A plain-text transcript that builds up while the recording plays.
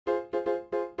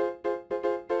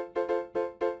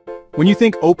When you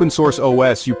think open source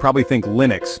OS, you probably think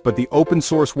Linux, but the open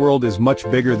source world is much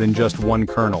bigger than just one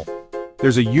kernel.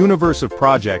 There's a universe of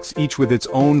projects, each with its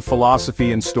own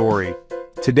philosophy and story.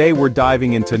 Today we're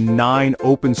diving into 9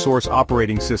 open source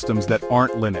operating systems that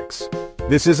aren't Linux.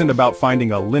 This isn't about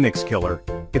finding a Linux killer,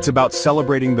 it's about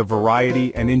celebrating the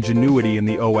variety and ingenuity in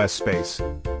the OS space.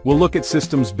 We'll look at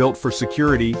systems built for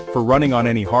security, for running on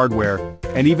any hardware,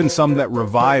 and even some that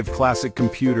revive classic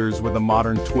computers with a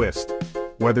modern twist.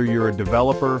 Whether you're a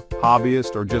developer,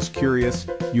 hobbyist, or just curious,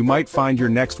 you might find your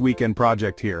next weekend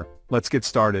project here. Let's get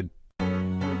started.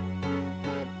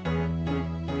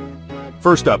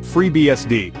 First up,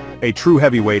 FreeBSD, a true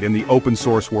heavyweight in the open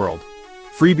source world.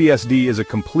 FreeBSD is a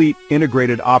complete,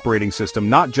 integrated operating system,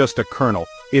 not just a kernel.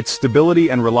 Its stability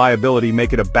and reliability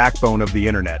make it a backbone of the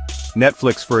internet.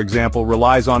 Netflix, for example,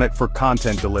 relies on it for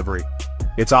content delivery.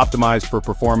 It's optimized for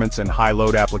performance and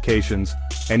high-load applications,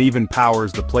 and even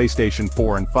powers the PlayStation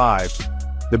 4 and 5.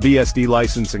 The BSD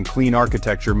license and clean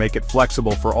architecture make it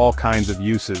flexible for all kinds of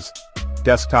uses.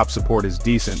 Desktop support is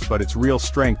decent, but its real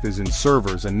strength is in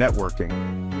servers and networking.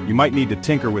 You might need to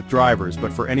tinker with drivers,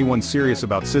 but for anyone serious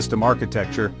about system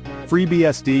architecture,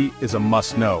 FreeBSD is a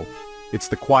must-know. It's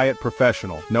the quiet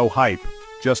professional, no hype,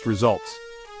 just results.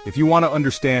 If you want to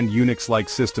understand Unix-like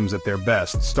systems at their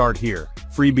best, start here.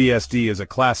 FreeBSD is a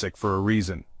classic for a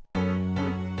reason.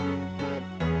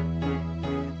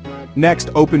 Next,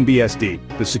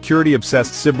 OpenBSD, the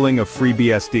security-obsessed sibling of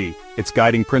FreeBSD. Its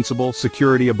guiding principle,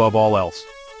 security above all else.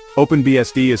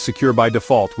 OpenBSD is secure by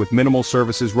default, with minimal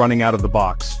services running out of the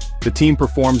box. The team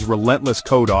performs relentless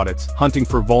code audits, hunting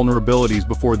for vulnerabilities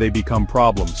before they become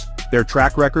problems. Their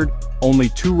track record? Only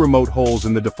 2 remote holes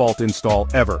in the default install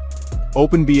ever.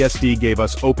 OpenBSD gave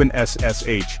us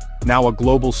OpenSSH, now a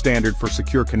global standard for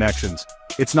secure connections.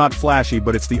 It's not flashy,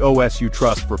 but it's the OS you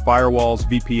trust for firewalls,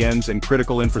 VPNs, and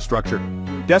critical infrastructure.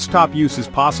 Desktop use is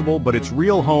possible, but its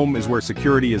real home is where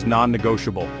security is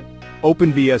non-negotiable.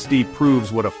 OpenBSD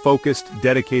proves what a focused,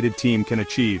 dedicated team can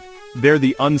achieve. They're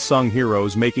the unsung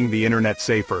heroes making the internet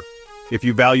safer. If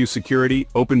you value security,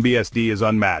 OpenBSD is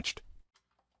unmatched.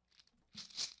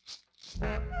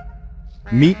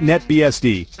 Meet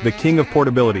NetBSD, the king of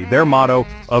portability. Their motto,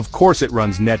 of course it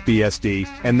runs NetBSD,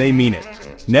 and they mean it.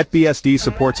 NetBSD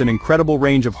supports an incredible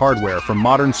range of hardware, from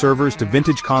modern servers to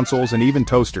vintage consoles and even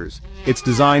toasters. Its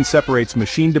design separates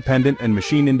machine-dependent and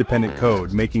machine-independent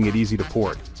code, making it easy to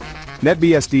port.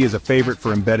 NetBSD is a favorite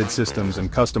for embedded systems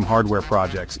and custom hardware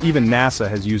projects. Even NASA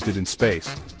has used it in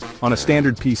space. On a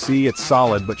standard PC, it's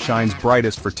solid but shines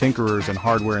brightest for tinkerers and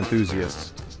hardware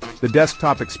enthusiasts. The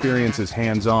desktop experience is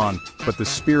hands-on, but the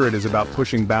spirit is about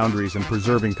pushing boundaries and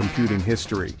preserving computing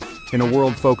history. In a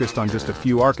world focused on just a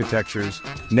few architectures,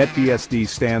 NetBSD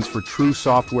stands for true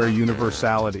software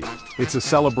universality. It's a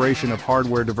celebration of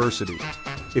hardware diversity.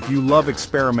 If you love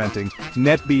experimenting,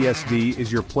 NetBSD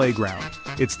is your playground.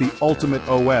 It's the ultimate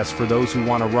OS for those who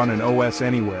want to run an OS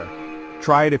anywhere.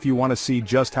 Try it if you want to see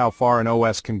just how far an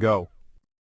OS can go.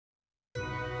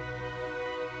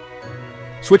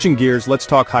 Switching gears, let's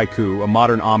talk Haiku, a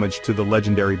modern homage to the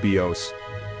legendary BIOS.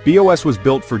 BIOS was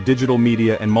built for digital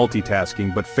media and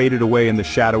multitasking, but faded away in the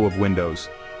shadow of Windows.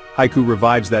 Haiku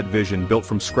revives that vision, built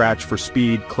from scratch for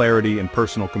speed, clarity, and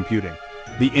personal computing.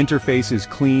 The interface is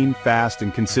clean, fast,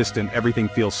 and consistent. Everything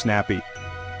feels snappy.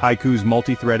 Haiku's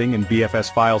multi-threading and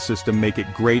BFS file system make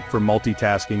it great for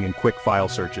multitasking and quick file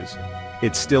searches.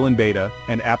 It's still in beta,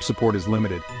 and app support is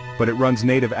limited, but it runs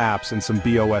native apps and some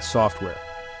BIOS software.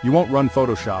 You won't run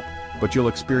Photoshop, but you'll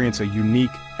experience a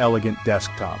unique, elegant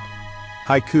desktop.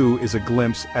 Haiku is a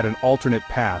glimpse at an alternate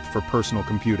path for personal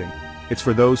computing. It's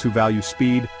for those who value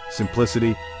speed,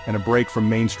 simplicity, and a break from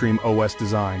mainstream OS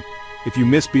design. If you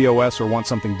miss BIOS or want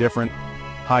something different,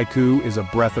 Haiku is a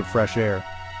breath of fresh air.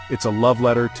 It's a love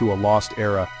letter to a lost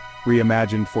era,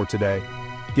 reimagined for today.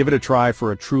 Give it a try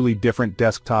for a truly different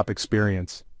desktop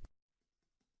experience.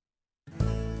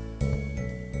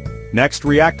 Next,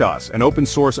 ReactOS, an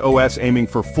open-source OS aiming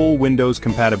for full Windows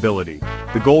compatibility.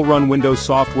 The goal: run Windows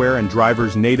software and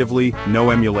drivers natively, no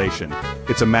emulation.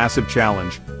 It's a massive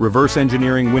challenge, reverse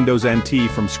engineering Windows NT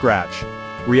from scratch.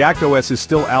 ReactOS is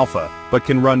still alpha, but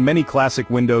can run many classic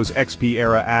Windows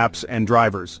XP-era apps and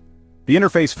drivers. The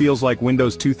interface feels like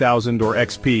Windows 2000 or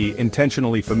XP,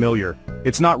 intentionally familiar.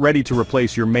 It's not ready to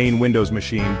replace your main Windows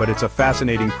machine, but it's a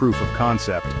fascinating proof of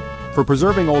concept. For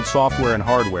preserving old software and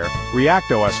hardware,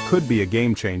 ReactOS could be a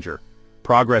game-changer.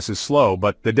 Progress is slow,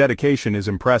 but the dedication is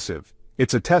impressive.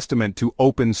 It's a testament to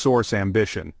open-source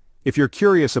ambition. If you're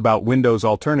curious about Windows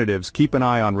alternatives, keep an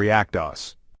eye on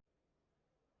ReactOS.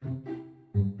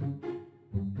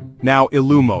 Now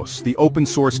Illumos, the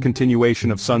open-source continuation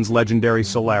of Sun's legendary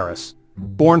Solaris.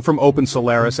 Born from Open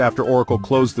Solaris after Oracle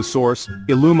closed the source,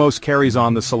 Illumos carries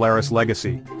on the Solaris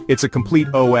legacy. It's a complete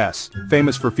OS,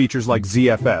 famous for features like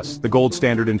ZFS, the gold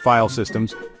standard in file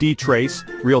systems, dtrace,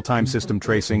 real-time system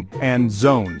tracing, and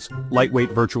zones, lightweight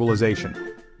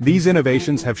virtualization. These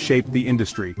innovations have shaped the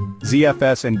industry.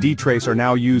 ZFS and dtrace are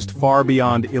now used far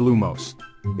beyond Illumos.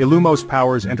 Illumos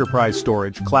powers enterprise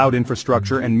storage, cloud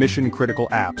infrastructure, and mission-critical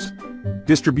apps.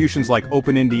 Distributions like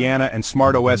OpenIndiana and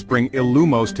SmartOS bring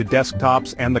Illumos to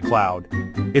desktops and the cloud.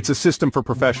 It's a system for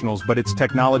professionals, but its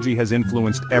technology has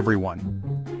influenced everyone.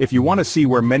 If you want to see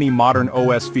where many modern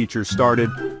OS features started,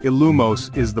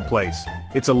 Illumos is the place.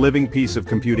 It's a living piece of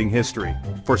computing history.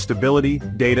 For stability,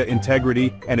 data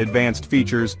integrity, and advanced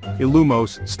features,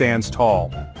 Illumos stands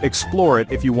tall. Explore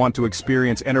it if you want to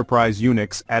experience enterprise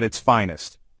Unix at its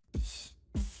finest.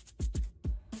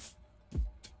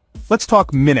 Let's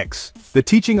talk Minix, the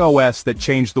teaching OS that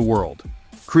changed the world.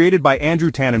 Created by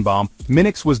Andrew Tannenbaum,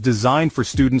 Minix was designed for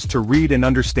students to read and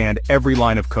understand every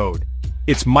line of code.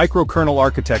 Its microkernel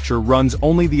architecture runs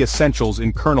only the essentials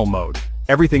in kernel mode.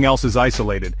 Everything else is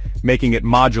isolated, making it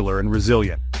modular and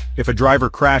resilient. If a driver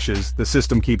crashes, the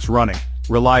system keeps running.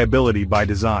 Reliability by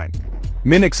design.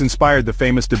 Minix inspired the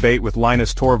famous debate with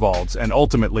Linus Torvalds and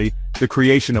ultimately, the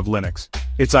creation of Linux.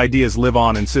 Its ideas live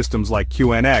on in systems like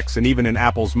QNX and even in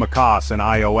Apple's macOS and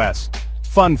iOS.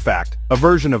 Fun fact, a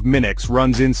version of Minix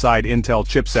runs inside Intel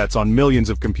chipsets on millions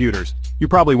of computers. You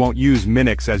probably won't use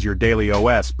Minix as your daily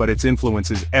OS, but its influence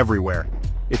is everywhere.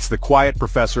 It's the quiet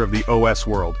professor of the OS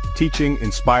world, teaching,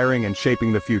 inspiring, and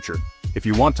shaping the future. If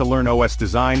you want to learn OS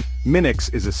design,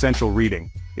 Minix is essential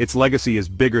reading. Its legacy is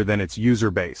bigger than its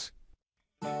user base.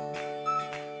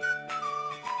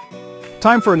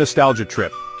 Time for a nostalgia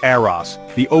trip. Aeros,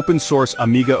 the open-source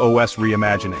Amiga OS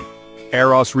reimagining.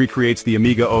 Aeros recreates the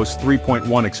Amiga OS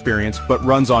 3.1 experience but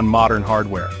runs on modern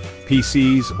hardware.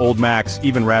 PCs, old Macs,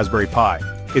 even Raspberry Pi.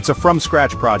 It's a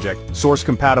from-scratch project,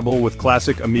 source-compatible with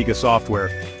classic Amiga software.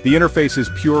 The interface is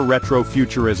pure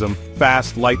retro-futurism,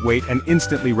 fast, lightweight, and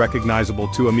instantly recognizable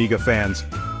to Amiga fans.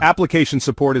 Application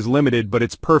support is limited, but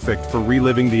it's perfect for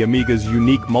reliving the Amiga's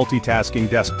unique multitasking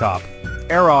desktop.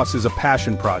 Aeros is a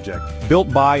passion project,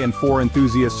 built by and for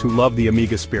enthusiasts who love the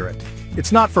Amiga spirit.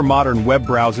 It's not for modern web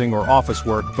browsing or office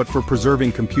work, but for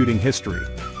preserving computing history.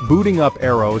 Booting up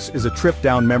Aeros is a trip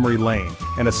down memory lane,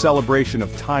 and a celebration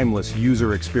of timeless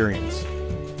user experience.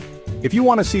 If you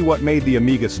want to see what made the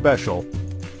Amiga special,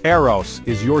 Aeros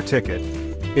is your ticket.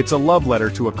 It's a love letter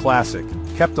to a classic,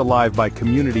 kept alive by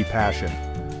community passion.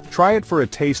 Try it for a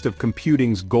taste of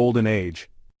computing's golden age.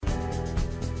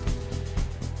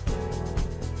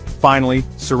 Finally,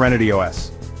 Serenity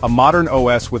OS. A modern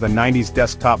OS with a 90s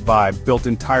desktop vibe built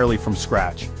entirely from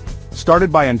scratch.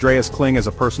 Started by Andreas Kling as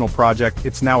a personal project,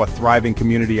 it's now a thriving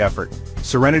community effort.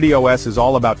 Serenity OS is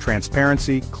all about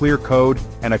transparency, clear code,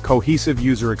 and a cohesive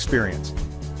user experience.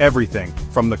 Everything,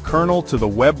 from the kernel to the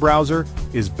web browser,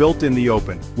 is built in the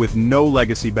open, with no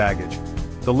legacy baggage.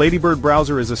 The Ladybird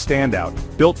browser is a standout,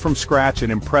 built from scratch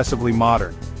and impressively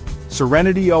modern.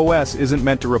 Serenity OS isn't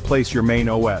meant to replace your main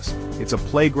OS. It's a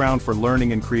playground for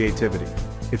learning and creativity.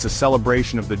 It's a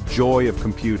celebration of the joy of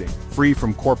computing, free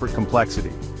from corporate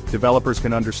complexity. Developers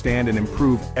can understand and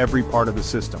improve every part of the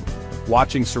system.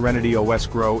 Watching Serenity OS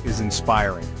grow is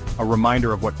inspiring, a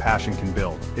reminder of what passion can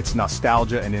build. It's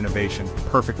nostalgia and innovation,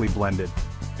 perfectly blended.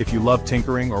 If you love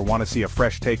tinkering or want to see a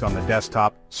fresh take on the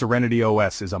desktop, Serenity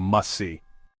OS is a must-see.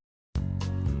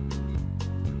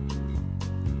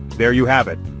 There you have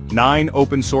it, 9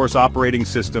 open-source operating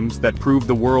systems that prove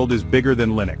the world is bigger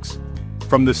than Linux.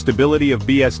 From the stability of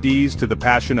BSDs to the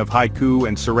passion of Haiku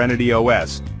and Serenity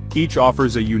OS, each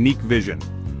offers a unique vision.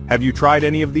 Have you tried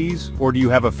any of these, or do you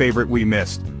have a favorite we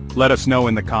missed? Let us know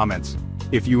in the comments.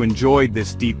 If you enjoyed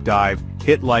this deep dive,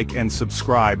 hit like and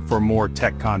subscribe for more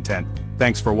tech content.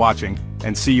 Thanks for watching,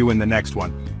 and see you in the next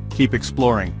one. Keep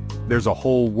exploring. There's a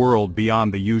whole world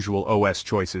beyond the usual OS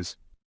choices.